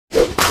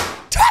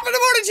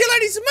morning to you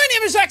ladies, my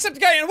name is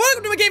Jacksepticeye and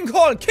welcome to a game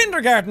called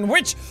Kindergarten,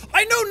 which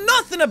I know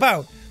nothing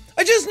about.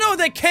 I just know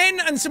that Ken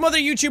and some other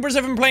YouTubers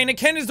have been playing it.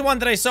 Ken is the one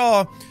that I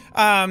saw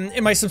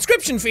in my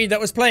subscription feed that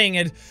was playing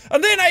it.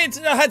 And then I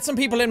had some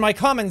people in my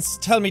comments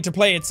tell me to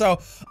play it, so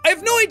I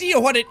have no idea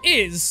what it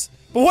is.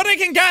 But what I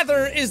can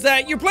gather is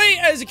that you play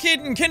as a kid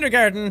in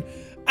kindergarten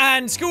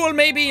and school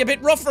may be a bit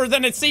rougher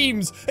than it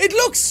seems. It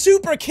looks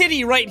super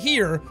kiddie right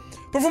here,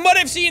 but from what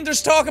I've seen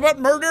there's talk about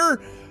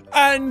murder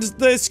and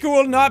the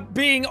school not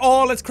being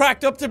all it's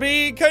cracked up to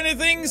be kind of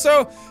thing,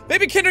 so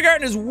maybe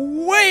kindergarten is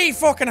way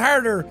fucking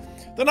harder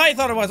than I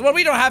thought it was. Well,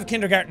 we don't have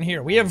kindergarten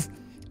here. We have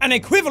an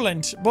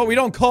equivalent, but we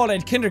don't call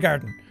it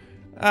kindergarten.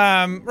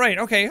 Right,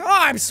 okay. Oh,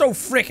 I'm so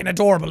freaking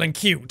adorable and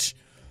cute.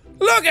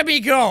 Look at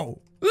me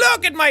go!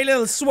 Look at my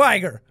little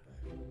swagger!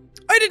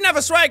 I didn't have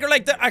a swagger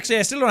like that. Actually,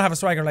 I still don't have a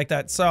swagger like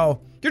that,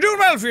 so you're doing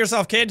well for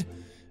yourself, kid.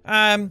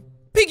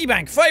 Piggy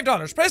bank,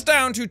 $5. Press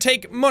down to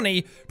take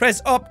money,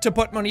 press up to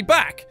put money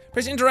back.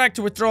 Press interact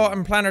to withdraw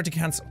and planner to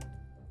cancel.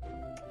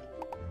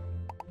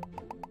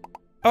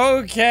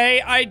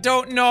 Okay, I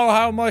don't know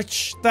how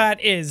much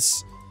that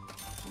is.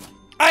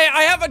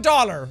 I have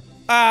 $1.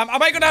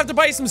 Am I gonna have to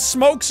buy some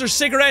smokes or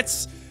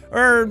cigarettes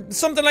or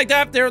something like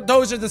that?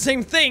 Those are the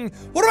same thing.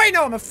 What do I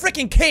know? I'm a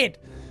freaking kid.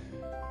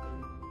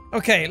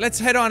 Okay, let's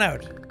head on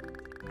out.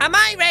 Am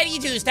I ready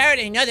to start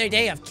another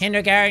day of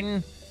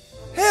kindergarten?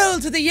 Hell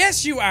to the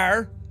yes you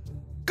are.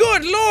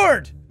 Good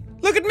lord.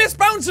 Look at Miss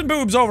Bouncing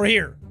Boobs over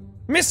here.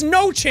 Miss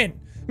No Chin.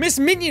 Miss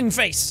Minion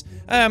Face.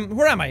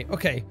 Where am I?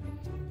 Okay.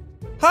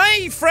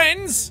 Hi,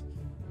 friends.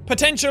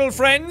 Potential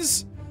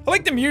friends. I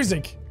like the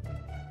music.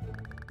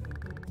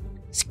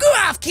 Screw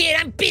off, kid,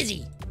 I'm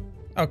busy.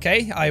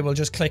 Okay, I will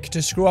just click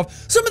to screw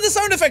off. Some of the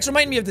sound effects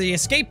remind me of the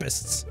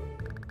Escapists.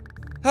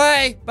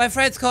 Hi, my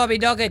friends call me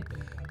Nugget.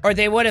 Or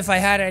they would if I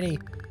had any.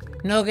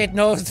 Nugget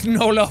knows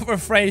no love or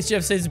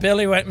friendship since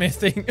Billy went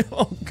missing.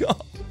 Oh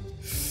god.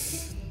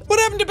 What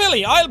happened to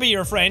Billy? I'll be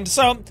your friend.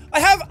 So, I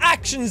have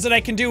actions that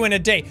I can do in a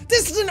day.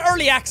 This is an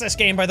early access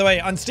game, by the way,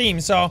 on Steam,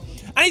 so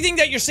anything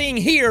that you're seeing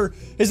here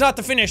is not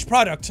the finished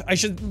product. I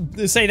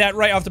should say that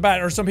right off the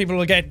bat, or some people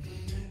will get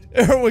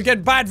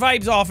bad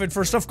vibes off it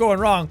for stuff going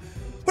wrong.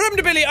 What happened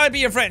to Billy? I'll be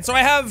your friend. So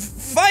I have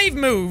 5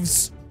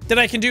 moves that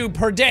I can do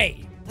per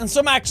day, and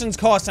some actions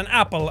cost an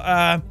apple.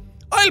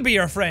 I'll be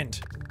your friend.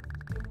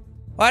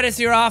 What is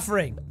your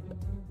offering?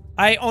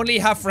 I only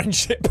have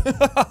friendship.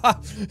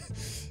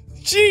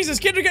 Jesus,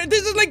 kindergarten.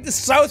 This is like the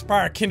South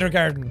Park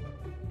kindergarten.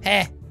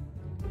 Heh.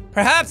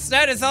 Perhaps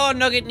that is all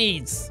Nugget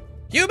needs.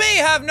 You may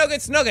have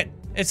Nugget's nugget.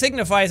 It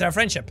signifies our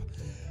friendship.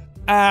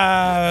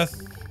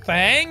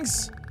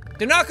 Thanks?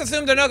 Do not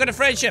consume the nugget of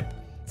friendship,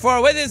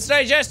 for with its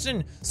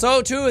digestion,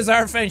 so too is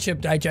our friendship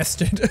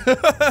digested.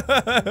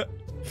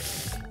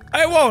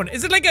 I won't.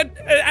 Is it like an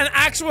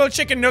actual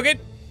chicken nugget?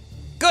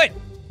 Good.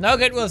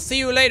 Nugget, we'll see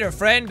you later,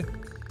 friend.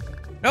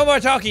 No more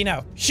talking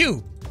now.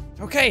 Shoo.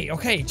 Okay,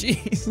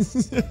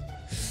 jeez.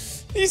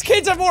 These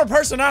kids have more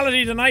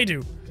personality than I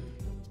do.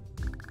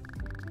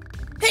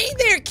 Hey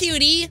there,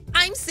 cutie.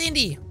 I'm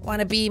Cindy.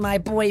 Wanna be my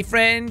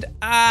boyfriend?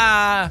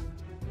 I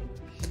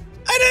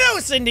don't know,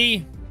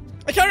 Cindy.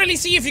 I can't really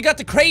see if you got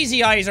the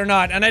crazy eyes or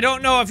not, and I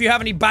don't know if you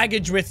have any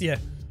baggage with you.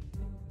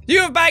 Do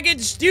you have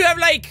baggage? Do you have,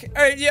 like,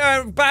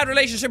 a bad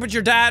relationship with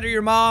your dad or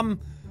your mom?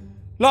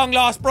 Long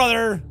lost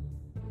brother?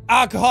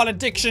 Alcohol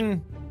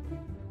addiction?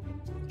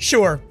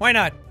 Sure, why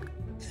not?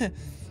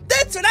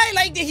 That's what I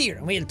like to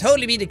hear. We'll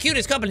totally be the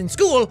cutest couple in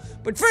school,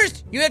 but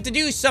first, you have to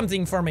do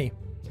something for me.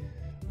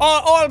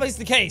 Always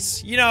the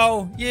case. You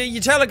know, you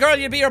tell a girl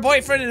you'll be her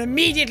boyfriend and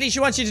immediately she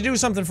wants you to do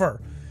something for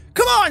her.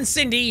 Come on,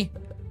 Cindy!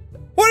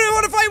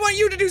 What if I want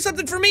you to do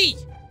something for me?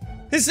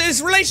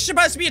 This relationship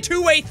has to be a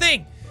two-way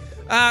thing.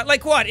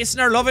 Like what? Isn't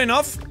our love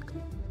enough?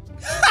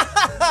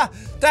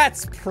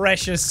 That's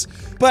precious.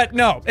 But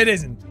no, it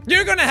isn't.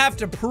 You're gonna have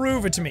to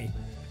prove it to me.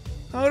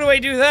 How do I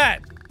do that?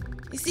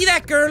 You see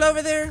that girl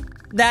over there?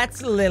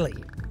 That's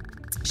Lily.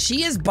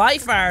 She is by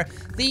far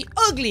the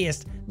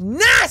ugliest,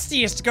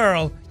 nastiest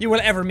girl you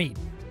will ever meet.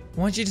 I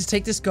want you to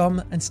take this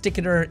gum and stick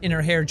it in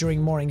her hair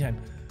during morning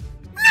time.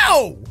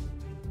 No!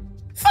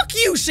 Fuck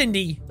you,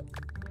 Cindy!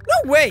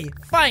 No way!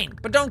 Fine,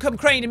 but don't come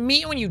crying to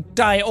me when you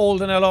die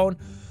old and alone.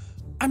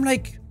 I'm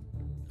like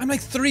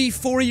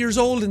 3-4 years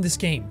old in this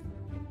game.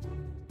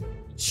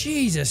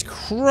 Jesus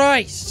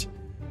Christ.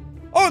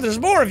 Oh, there's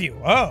more of you.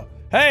 Oh,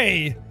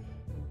 hey.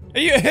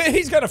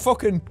 He's got a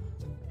fucking...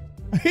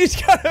 He's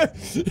got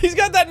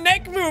that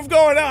neck move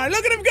going on.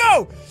 Look at him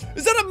go!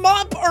 Is that a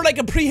mop or like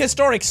a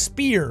prehistoric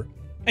spear?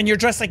 And you're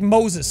dressed like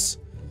Moses.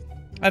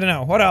 I don't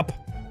know. What up?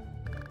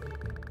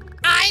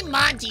 I'm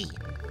Monty.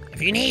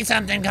 If you need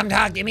something, come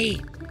talk to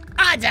me.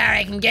 Odds are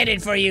I can get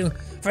it for you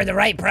for the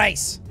right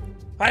price.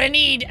 What I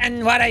need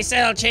and what I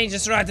sell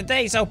changes throughout the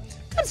day, so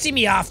come see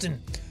me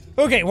often.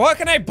 Okay, what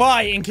can I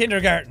buy in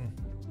kindergarten?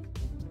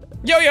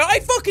 Yo, I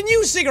fucking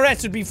knew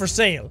cigarettes would be for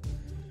sale.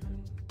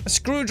 A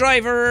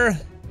screwdriver,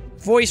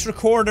 voice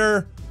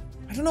recorder.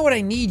 I don't know what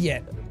I need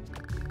yet.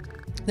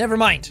 Never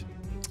mind.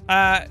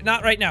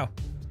 Not right now.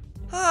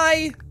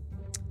 Hi.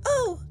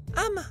 Oh,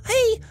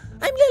 Hey,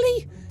 I'm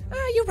Lily.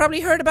 You probably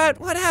heard about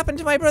what happened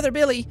to my brother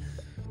Billy.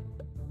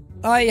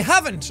 I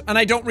haven't, and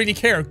I don't really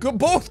care.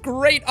 Both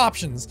great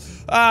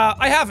options.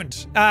 I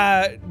haven't.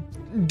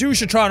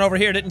 Douchatron over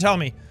here didn't tell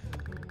me.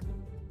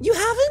 You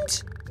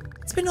haven't?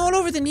 It's been all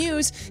over the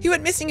news. He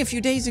went missing a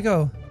few days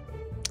ago.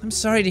 I'm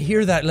sorry to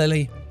hear that,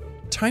 Lily.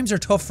 Times are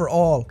tough for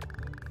all.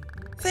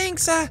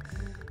 Thanks,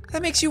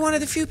 that makes you one of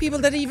the few people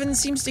that even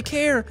seems to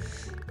care.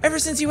 Ever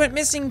since he went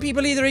missing,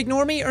 people either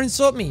ignore me or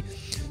insult me.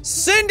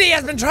 Cindy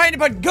has been trying to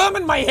put gum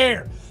in my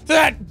hair!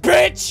 That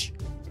bitch!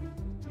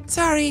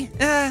 Sorry,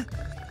 I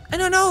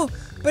don't know,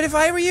 but if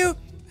I were you,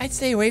 I'd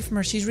stay away from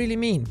her. She's really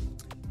mean.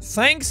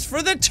 Thanks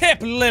for the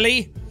tip,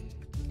 Lily.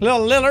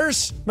 Little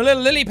Lillers, my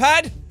little lily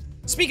pad.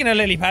 Speaking of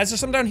lily pads, there's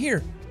some down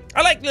here.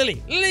 I like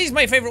Lily. Lily's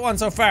my favorite one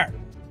so far.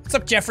 What's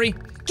up, Jeffrey?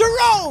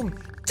 Jerome!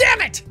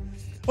 Damn it!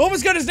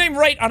 Almost got his name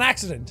right on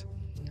accident.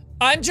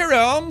 I'm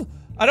Jerome.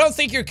 I don't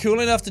think you're cool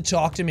enough to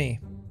talk to me.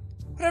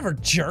 Whatever,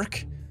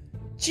 jerk.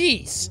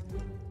 Jeez.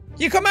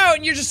 You come out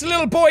and you're just a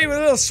little boy with a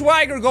little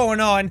swagger going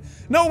on.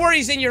 No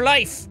worries in your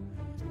life.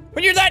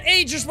 When you're that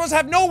age, you're supposed to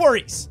have no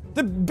worries.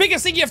 The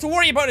biggest thing you have to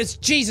worry about is,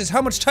 Jesus,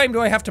 how much time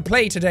do I have to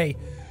play today?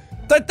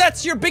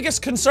 That's your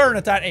biggest concern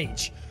at that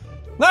age.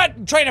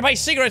 Not trying to buy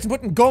cigarettes and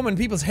putting gum in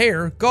people's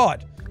hair.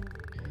 God.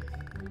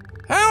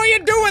 How are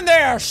you doing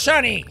there,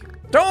 Sonny?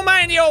 Don't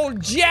mind the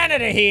old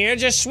janitor here,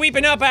 just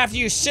sweeping up after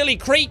you silly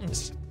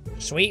cretins.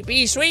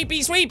 Sweepy,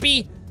 sweepy,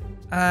 sweepy.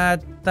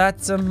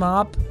 That's a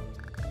mop.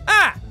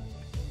 Ah!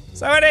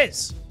 So it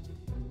is.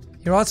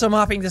 You're also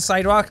mopping the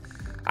sidewalk?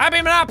 I'll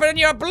be mopping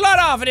your blood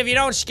off it if you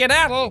don't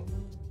skedaddle.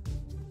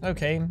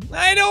 Okay.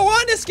 I don't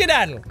want to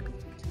skedaddle.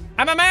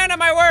 I'm a man of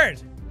my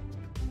word.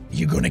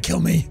 You gonna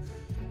kill me?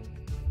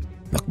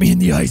 Look me in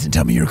the eyes and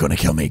tell me you're gonna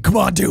kill me. Come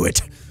on, do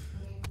it.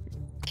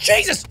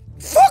 Jesus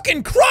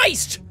fucking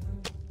Christ!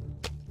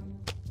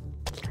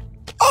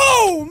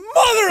 Oh,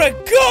 mother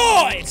of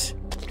God!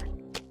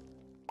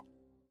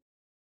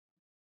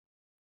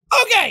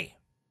 Okay.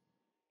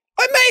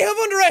 I may have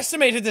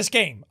underestimated this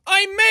game.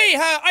 I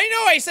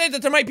know I said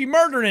that there might be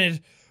murder in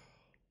it.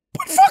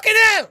 But fucking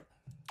hell!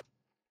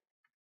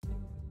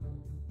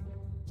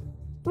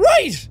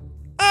 Right!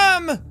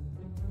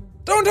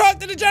 Don't talk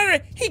to the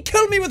janitor. He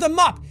killed me with a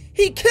mop.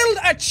 He killed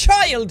a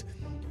child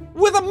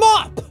with a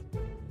mop.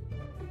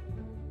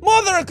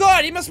 Mother of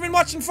God, he must have been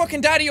watching fucking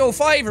Daddy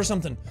 05 or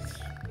something.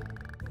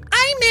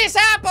 I'm Miss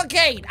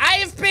Applegate.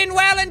 I've been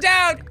well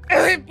endowed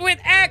with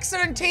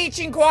excellent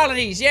teaching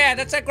qualities. Yeah,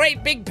 that's a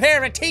great big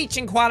pair of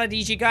teaching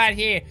qualities you got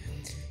here.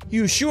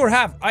 You sure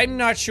have. I'm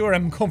not sure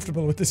I'm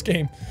comfortable with this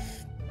game.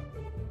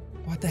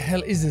 What the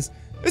hell is this?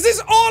 Is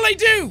this all I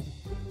do?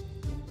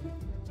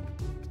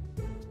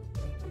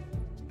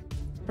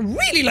 I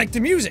really like the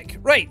music.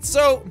 Right,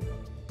 so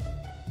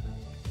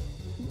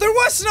there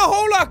wasn't a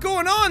whole lot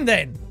going on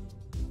then.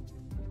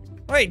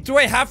 Wait, do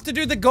I have to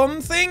do the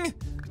gum thing?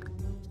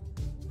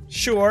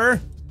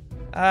 Sure.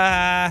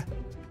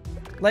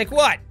 Like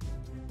what?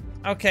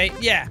 Okay,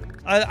 yeah.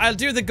 I'll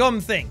do the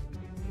gum thing.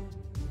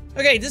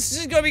 Okay, this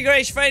is gonna be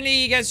great. She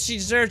finally gets she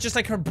deserves just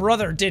like her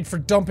brother did for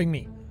dumping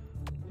me.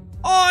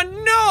 Oh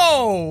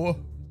no!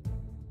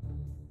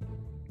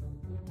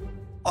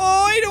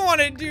 Oh, I don't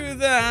want to do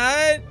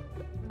that.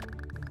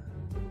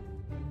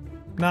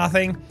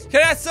 Nothing.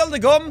 Can I sell the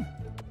gum?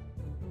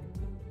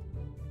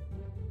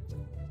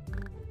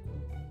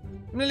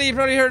 Lily, you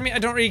probably heard me. I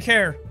don't really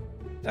care.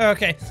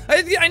 Okay.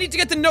 I need to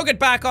get the nugget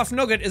back off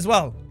Nugget as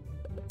well.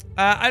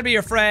 I'll be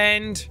your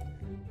friend.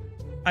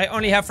 I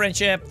only have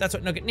friendship. That's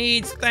what Nugget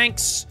needs.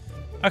 Thanks.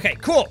 Okay,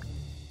 cool.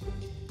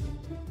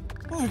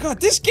 Oh my god,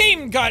 this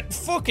game got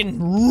fucking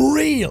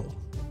real.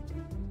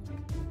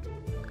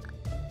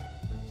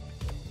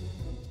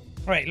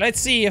 Alright, let's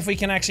see if we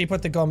can actually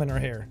put the gum in her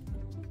hair.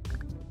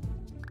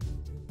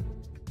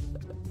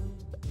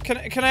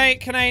 Can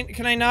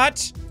I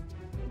not?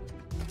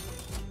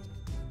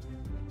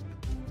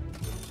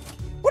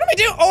 What am I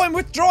doing? Oh, I'm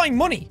withdrawing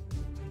money.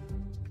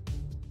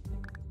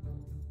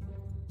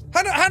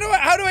 How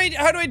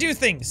do I do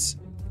things?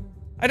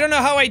 I don't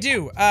know how I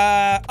do.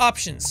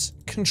 Options,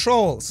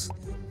 controls,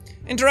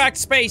 interact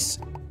space,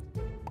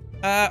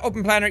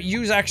 open planner,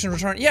 use action,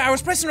 return. Yeah, I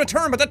was pressing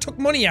return, but that took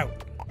money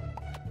out.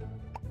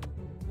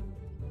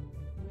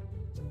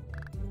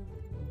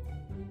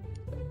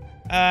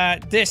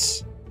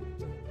 This.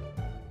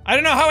 I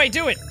don't know how I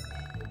do it.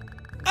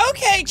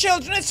 Okay,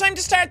 children, it's time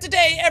to start the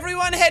day.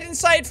 Everyone head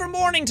inside for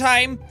morning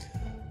time.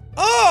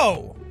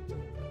 Oh!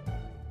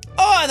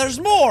 Oh, there's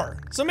more.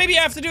 So maybe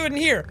I have to do it in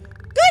here.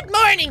 Good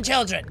morning,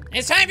 children.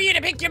 It's time for you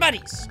to pick your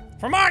buddies.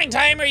 For morning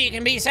time, or you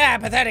can be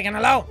sad, pathetic, and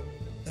alone.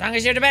 As long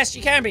as you're the best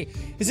you can be.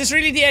 Is this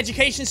really the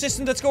education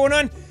system that's going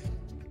on?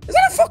 Is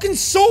that a fucking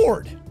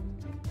sword?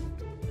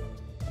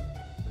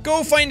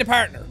 Go find a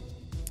partner.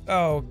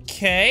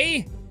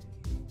 Okay.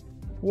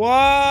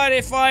 What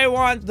if I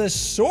want the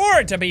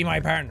sword to be my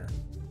partner?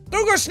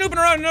 Don't go snooping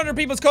around in other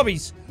people's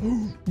cubbies.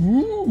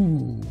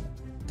 Ooh.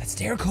 That's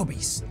their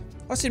cubbies.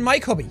 What's in my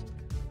cubby?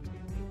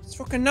 There's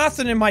fucking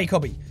nothing in my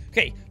cubby.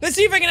 Okay, let's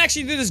see if I can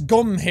actually do this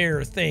gum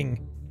hair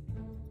thing.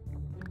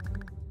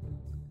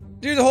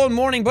 do the whole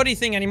morning buddy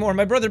thing anymore.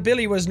 My brother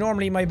Billy was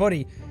normally my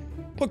buddy.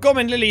 Put gum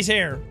in Lily's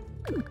hair.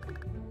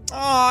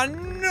 Oh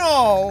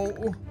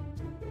no.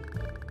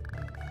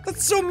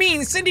 That's so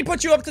mean. Cindy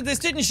put you up to this,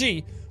 didn't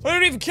she? I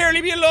don't even care.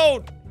 Leave me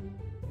alone.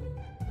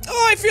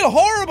 Oh, I feel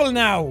horrible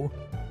now.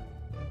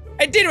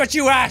 I did what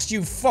you asked,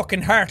 you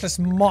fucking heartless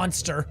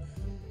monster.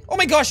 Oh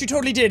my gosh, you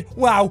totally did.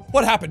 Wow,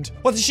 what happened?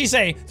 What did she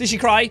say? Did she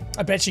cry?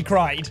 I bet she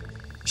cried.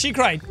 She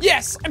cried.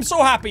 Yes, I'm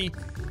so happy.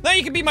 Now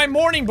you can be my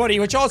morning buddy,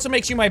 which also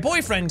makes you my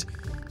boyfriend.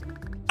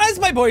 As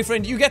my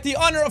boyfriend, you get the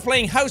honor of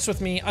playing house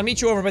with me. I'll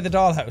meet you over by the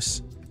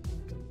dollhouse.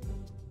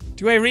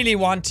 Do I really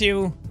want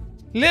to?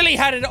 Lily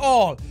had it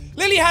all.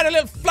 Lily had a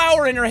little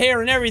flower in her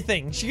hair and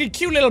everything. She had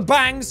cute little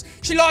bangs.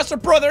 She lost her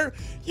brother.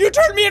 You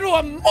turned me into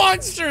a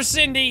monster,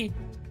 Cindy.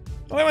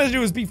 All I want to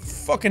do is be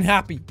fucking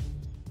happy.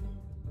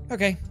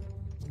 Okay.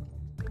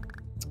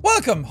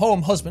 Welcome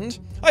home, husband.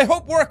 I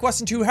hope work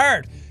wasn't too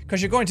hard,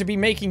 because you're going to be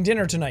making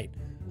dinner tonight.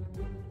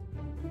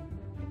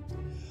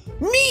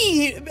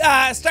 Me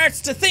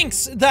starts to think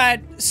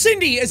that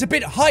Cindy is a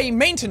bit high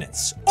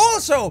maintenance.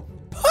 Also,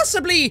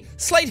 possibly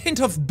slight hint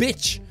of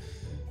bitch.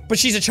 But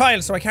she's a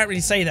child, so I can't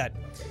really say that.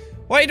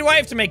 Why do I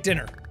have to make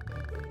dinner?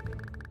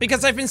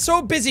 Because I've been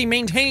so busy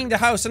maintaining the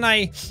house and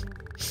I...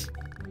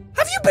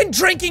 Have you been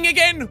drinking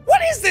again?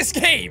 What is this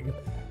game?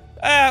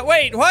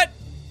 Wait, what?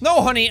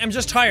 No, honey, I'm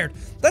just tired.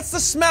 That's the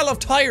smell of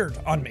tired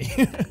on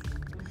me.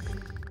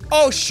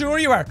 Oh, sure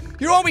you are.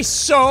 You're always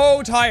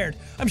so tired.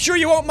 I'm sure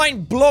you won't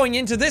mind blowing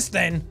into this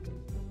then.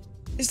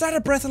 Is that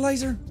a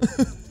breathalyzer?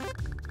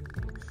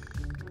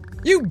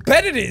 You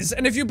bet it is,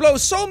 and if you blow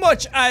so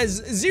much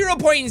as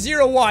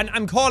 0.01,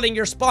 I'm calling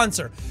your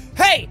sponsor.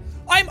 Hey,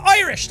 I'm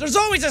Irish. There's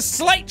always a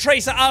slight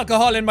trace of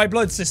alcohol in my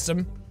blood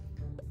system.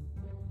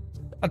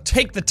 I'll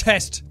take the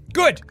test.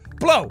 Good.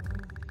 Blow.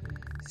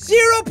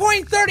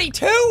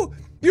 0.32?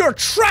 You're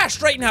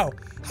trashed right now.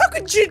 How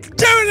could you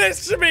do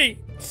this to me?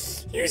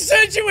 You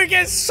said you would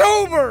get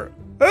sober.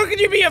 How can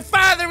you be a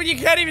father when you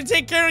can't even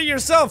take care of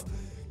yourself?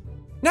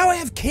 Now I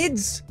have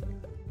kids.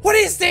 What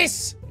is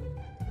this?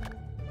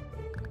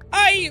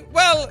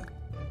 Well,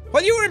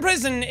 while you were in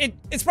prison,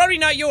 it's probably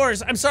not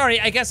yours. I'm sorry,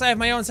 I guess I have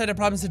my own set of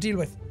problems to deal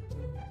with.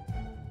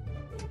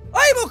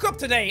 I woke up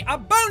today, a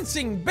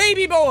bouncing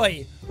baby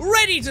boy,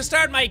 ready to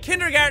start my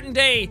kindergarten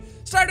day.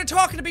 Started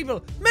talking to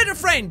people, met a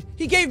friend,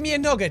 he gave me a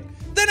nugget.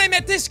 Then I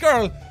met this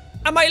girl,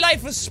 and my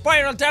life has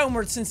spiraled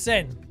downwards since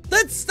then.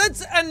 That's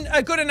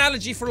a good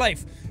analogy for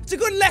life. It's a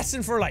good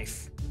lesson for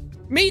life.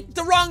 Meet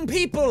the wrong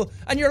people,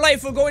 and your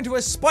life will go into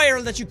a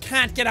spiral that you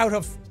can't get out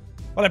of.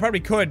 Well, I probably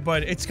could,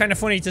 but it's kind of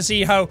funny to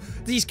see how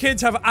these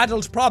kids have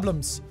adult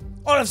problems.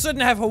 All of a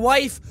sudden I have a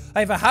wife,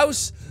 I have a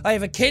house, I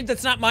have a kid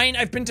that's not mine,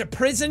 I've been to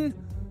prison.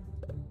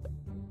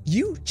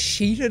 You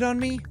cheated on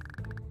me?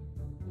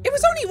 It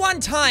was only one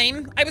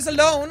time. I was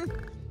alone.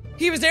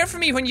 He was there for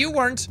me when you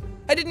weren't.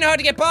 I didn't know how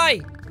to get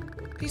by.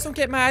 Please don't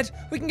get mad.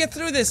 We can get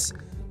through this.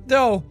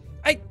 Though,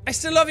 I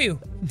still love you.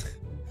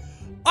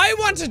 I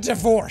want a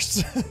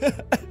divorce.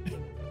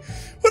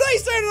 When I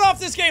started off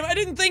this game, I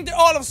didn't think that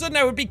all of a sudden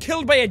I would be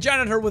killed by a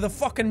janitor with a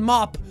fucking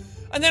mop.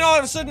 And then all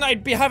of a sudden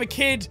I'd have a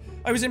kid,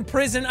 I was in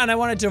prison, and I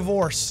want a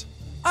divorce.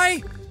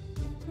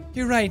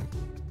 You're right.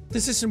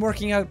 This isn't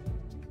working out.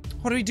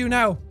 What do we do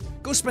now?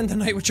 Go spend the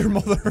night with your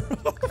mother.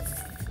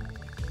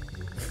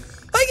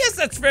 I guess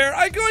that's fair.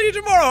 I'll call you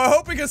tomorrow. I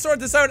hope we can sort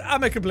this out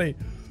amicably.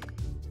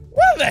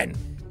 Well then.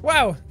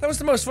 Wow, that was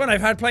the most fun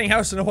I've had playing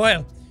house in a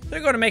while. You're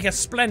going to make a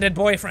splendid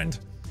boyfriend.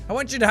 I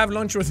want you to have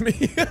lunch with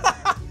me.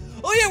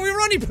 Oh yeah, we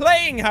were only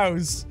playing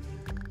house.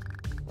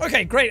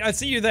 Okay, great. I'll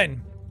see you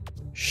then.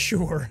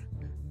 Sure.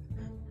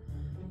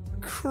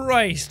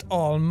 Christ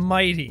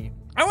almighty.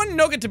 I want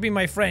Nugget to be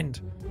my friend.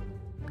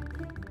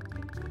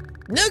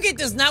 Nugget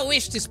does not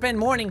wish to spend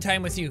morning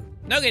time with you.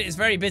 Nugget is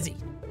very busy.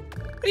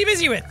 What are you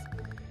busy with?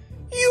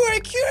 You are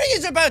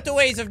curious about the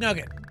ways of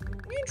Nugget.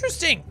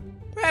 Interesting.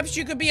 Perhaps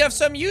you could be of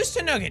some use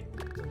to Nugget.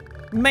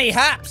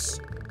 Mayhaps.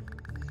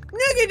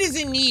 Nugget is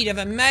in need of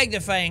a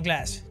magnifying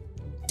glass.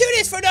 Do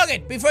this for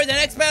Nugget before the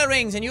next bell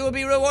rings and you will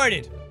be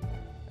rewarded.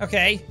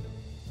 Okay.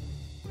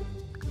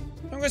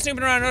 I'm going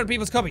snooping around other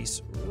people's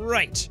cubbies.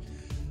 Right.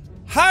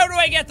 How do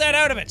I get that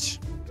out of it?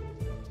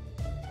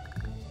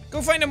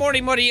 Go find a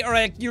morning buddy or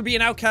you'll be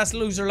an outcast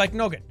loser like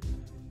Nugget.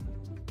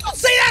 Don't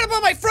say that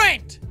about my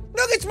friend!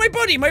 Nugget's my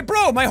buddy, my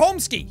bro, my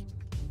homeski.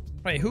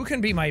 Right, who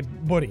can be my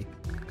buddy?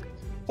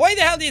 Why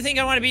the hell do you think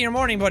I want to be your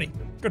morning buddy?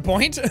 Good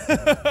point.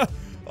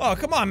 Oh,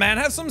 come on, man.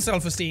 Have some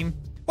self-esteem.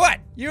 What?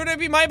 You want to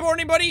be my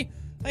morning buddy?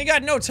 I ain't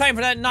got no time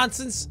for that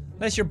nonsense.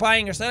 Unless you're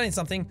buying or selling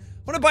something.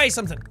 I want to buy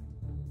something.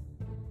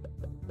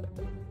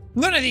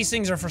 None of these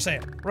things are for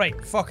sale.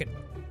 Right, fuck it.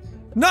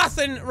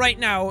 Nothing right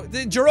now.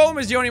 Jerome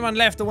is the only one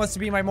left that wants to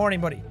be my morning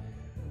buddy.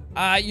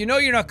 You know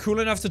you're not cool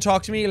enough to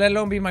talk to me, let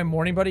alone be my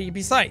morning buddy.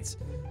 Besides,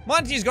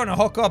 Monty's gonna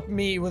hook up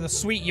me with a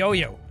sweet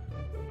yo-yo.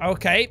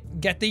 Okay,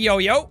 get the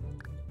yo-yo.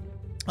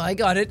 I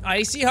got it.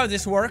 I see how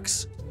this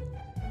works.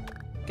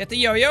 Get the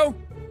yo-yo.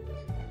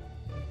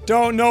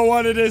 Don't know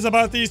what it is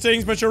about these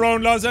things, but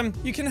Jerome loves them.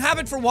 You can have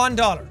it for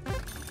 $1.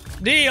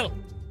 Deal.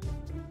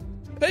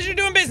 Pleasure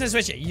doing business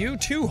with you. You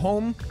too,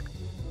 home.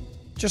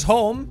 Just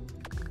home.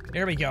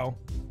 There we go.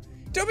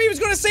 Told me he was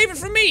gonna save it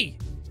for me.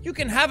 You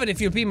can have it if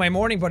you'll be my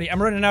morning buddy.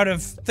 I'm running out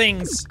of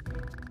things.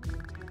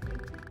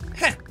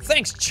 Heh,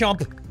 thanks,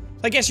 chump.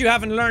 I guess you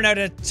haven't learned how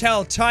to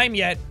tell time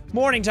yet.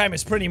 Morning time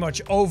is pretty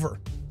much over.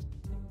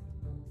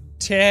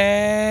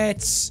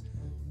 Tits.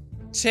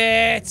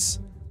 Tits.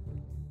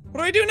 What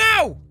do I do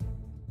now?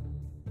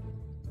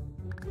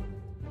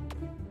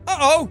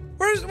 Uh-oh.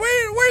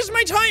 Where's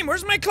my time?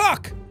 Where's my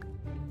clock?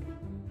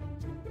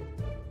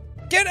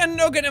 Get a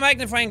nugget and a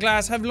magnifying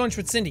glass. Have lunch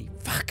with Cindy.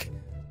 Fuck.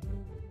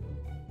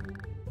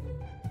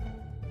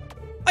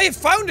 I have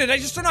found it. I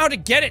just don't know how to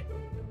get it.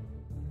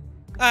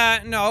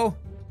 No.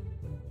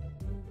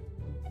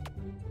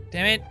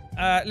 Damn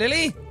it.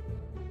 Lily?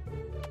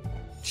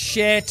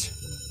 Shit.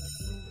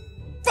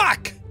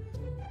 Fuck!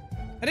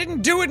 I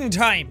didn't do it in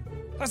time.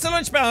 That's the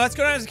lunch bell. Let's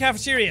go down to the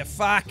cafeteria.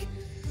 Fuck.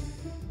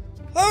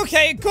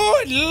 Okay,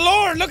 good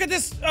lord, look at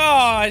this.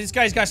 Oh, this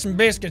guy's got some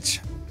biscuits.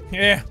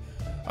 Yeah,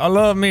 I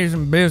love me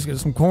some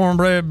biscuits, some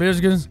cornbread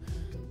biscuits.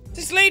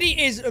 This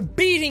lady is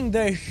beating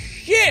the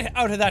shit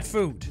out of that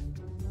food.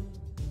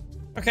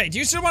 Okay, do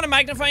you still want a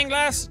magnifying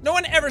glass? No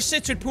one ever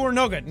sits with poor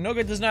Nugget.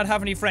 Nugget does not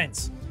have any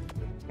friends.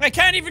 I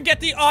can't even get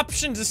the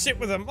option to sit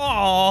with him.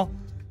 Aww.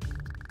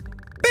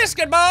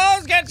 Biscuit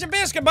balls! Get your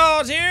biscuit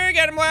balls here!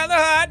 Get them while they're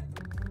hot!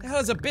 The hell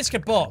is a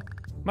biscuit ball?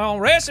 My own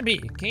recipe.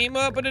 Came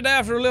up with it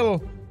after a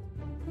little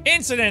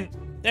incident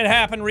that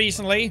happened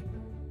recently.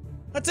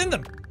 What's in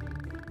them?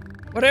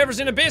 Whatever's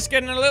in a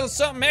biscuit and a little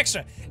something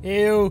extra.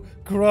 Ew,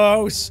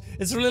 gross.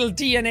 Is there a little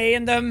DNA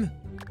in them?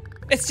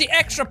 It's the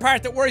extra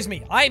part that worries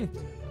me. I'm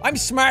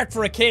smart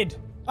for a kid.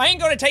 I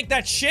ain't gonna take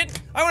that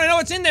shit. I wanna know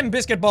what's in them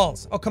biscuit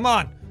balls. Oh, come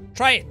on.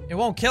 Try it. It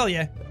won't kill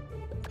you.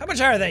 How much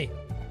are they?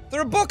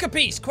 They're $1 a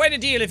piece. Quite a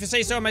deal if you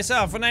say so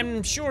myself. And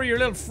I'm sure your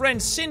little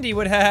friend Cindy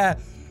would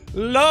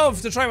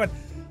love to try one.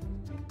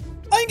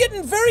 I'm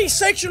getting very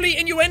sexually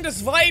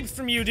innuendous vibes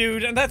from you,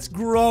 dude, and that's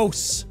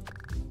gross.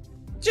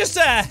 Just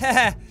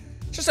a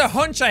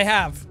hunch I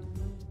have.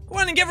 Go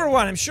on and give her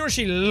one. I'm sure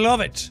she'll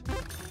love it.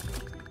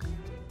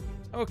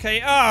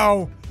 Okay.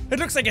 Oh, it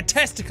looks like a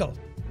testicle.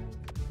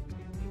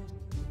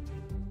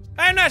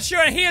 I'm not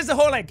sure. Here's the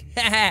whole like,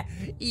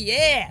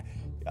 yeah.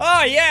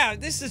 Oh yeah,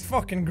 this is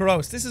fucking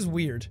gross. This is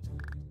weird.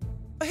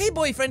 Oh, hey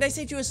boyfriend, I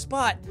saved you a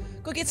spot.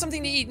 Go get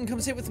something to eat and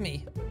come sit with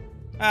me.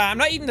 I'm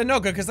not eating the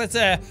nugget because that's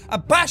a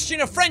bastion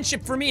of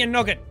friendship for me and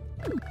Nugget.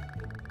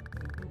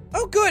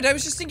 Oh good, I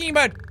was just thinking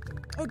about...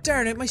 Oh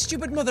darn it, my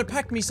stupid mother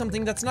packed me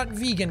something that's not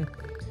vegan.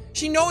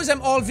 She knows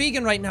I'm all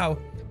vegan right now.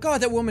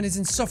 God, that woman is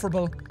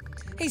insufferable.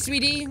 Hey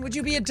sweetie, would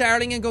you be a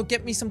darling and go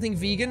get me something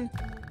vegan?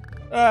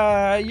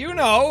 You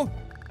know.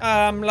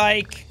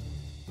 Like...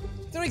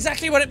 I don't know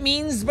exactly what it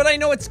means, but I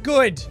know it's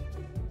good.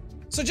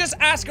 So just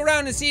ask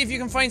around and see if you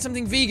can find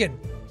something vegan.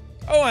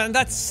 Oh, and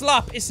that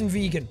slop isn't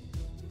vegan.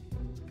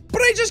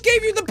 But I just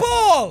gave you the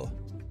ball!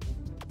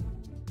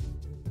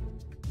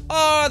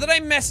 Oh, did I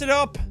mess it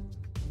up?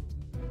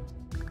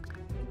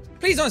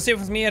 Please don't sit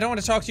with me. I don't want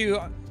to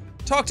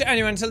talk to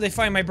anyone until they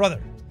find my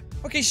brother.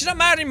 Okay, she's not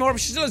mad anymore,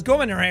 but she still has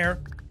gum in her hair.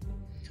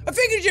 I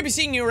figured you'd be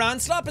seeing you around.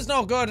 Slop is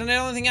no good, and I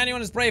don't think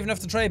anyone is brave enough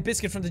to try a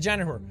biscuit from the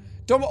janitor.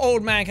 Dumb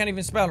old man can't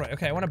even spell right.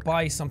 Okay, I want to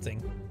buy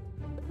something.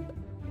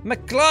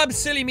 McLob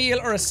silly meal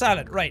or a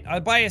salad. Right,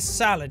 I'll buy a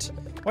salad.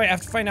 Wait, I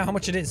have to find out how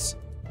much it is.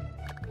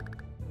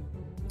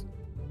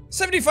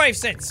 75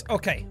 cents.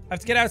 Okay, I have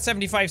to get out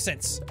 75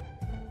 cents.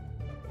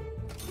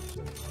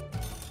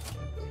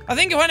 I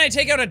think when I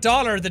take out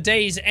 $1, the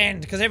days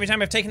end, because every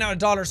time I've taken out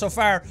 $1 so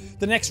far,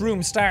 the next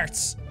room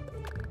starts.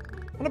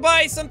 I want to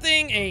buy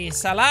something. A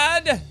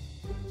salad.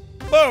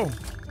 Boom.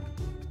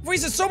 I've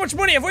wasted so much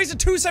money. I've wasted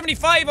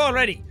 $2.75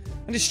 already.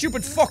 And this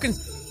stupid fucking...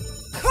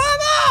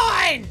 Come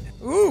on!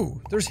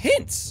 Ooh, there's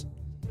hints.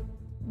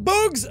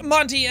 Bugs,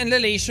 Monty, and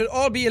Lily should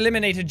all be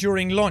eliminated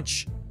during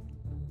lunch.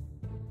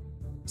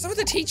 Is that what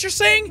the teacher's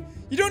saying?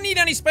 You don't need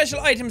any special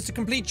items to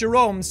complete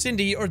Jerome,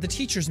 Cindy, or the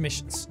teacher's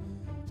missions.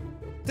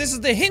 This is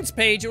the hints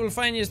page. It will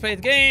find you to play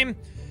the game.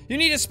 You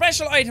need a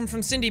special item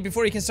from Cindy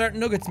before you can start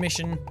Nugget's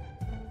mission.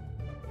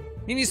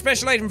 You need a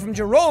special item from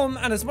Jerome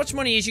and as much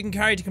money as you can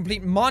carry to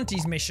complete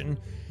Monty's mission.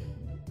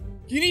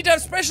 You need to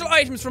have special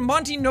items from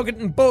Monty, Nugget,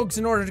 and Bugs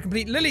in order to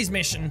complete Lily's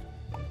mission.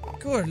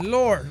 Good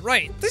lord.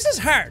 Right, this is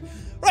hard.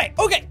 Right,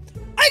 okay.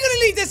 I'm gonna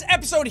leave this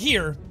episode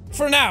here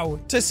for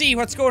now to see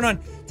what's going on.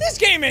 This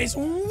game is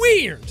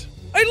weird.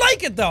 I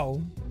like it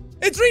though.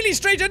 It's really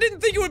strange. I didn't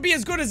think it would be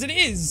as good as it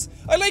is.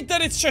 I like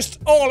that it's just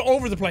all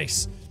over the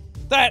place.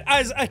 That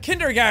as a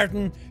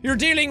kindergarten, you're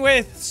dealing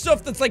with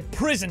stuff that's like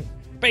prison,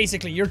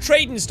 basically. You're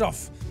trading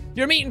stuff.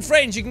 You're meeting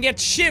friends. You can get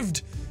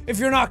shivved if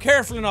you're not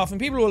careful enough, and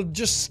people will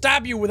just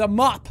stab you with a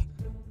mop.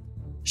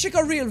 Shit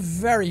got real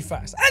very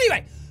fast.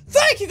 Anyway,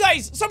 thank you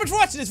guys so much for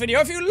watching this video.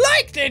 If you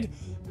liked it,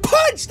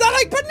 punch that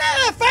like button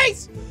in the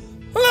face!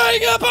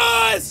 Like a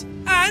boss!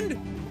 And...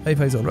 hey,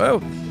 face on row.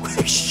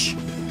 Whoosh!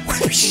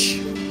 Whoosh!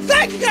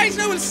 Thank you guys,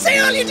 and I will see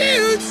all you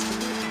dudes!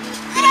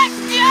 Let's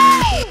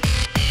go!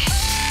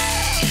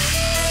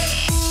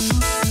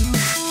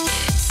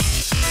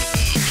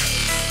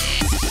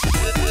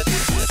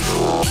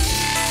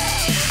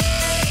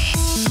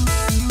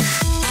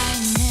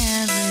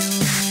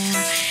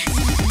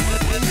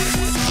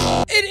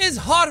 is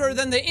hotter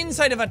than the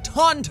inside of a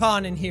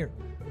tauntaun in here.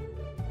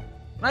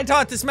 I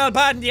thought it smelled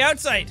bad on the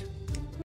outside.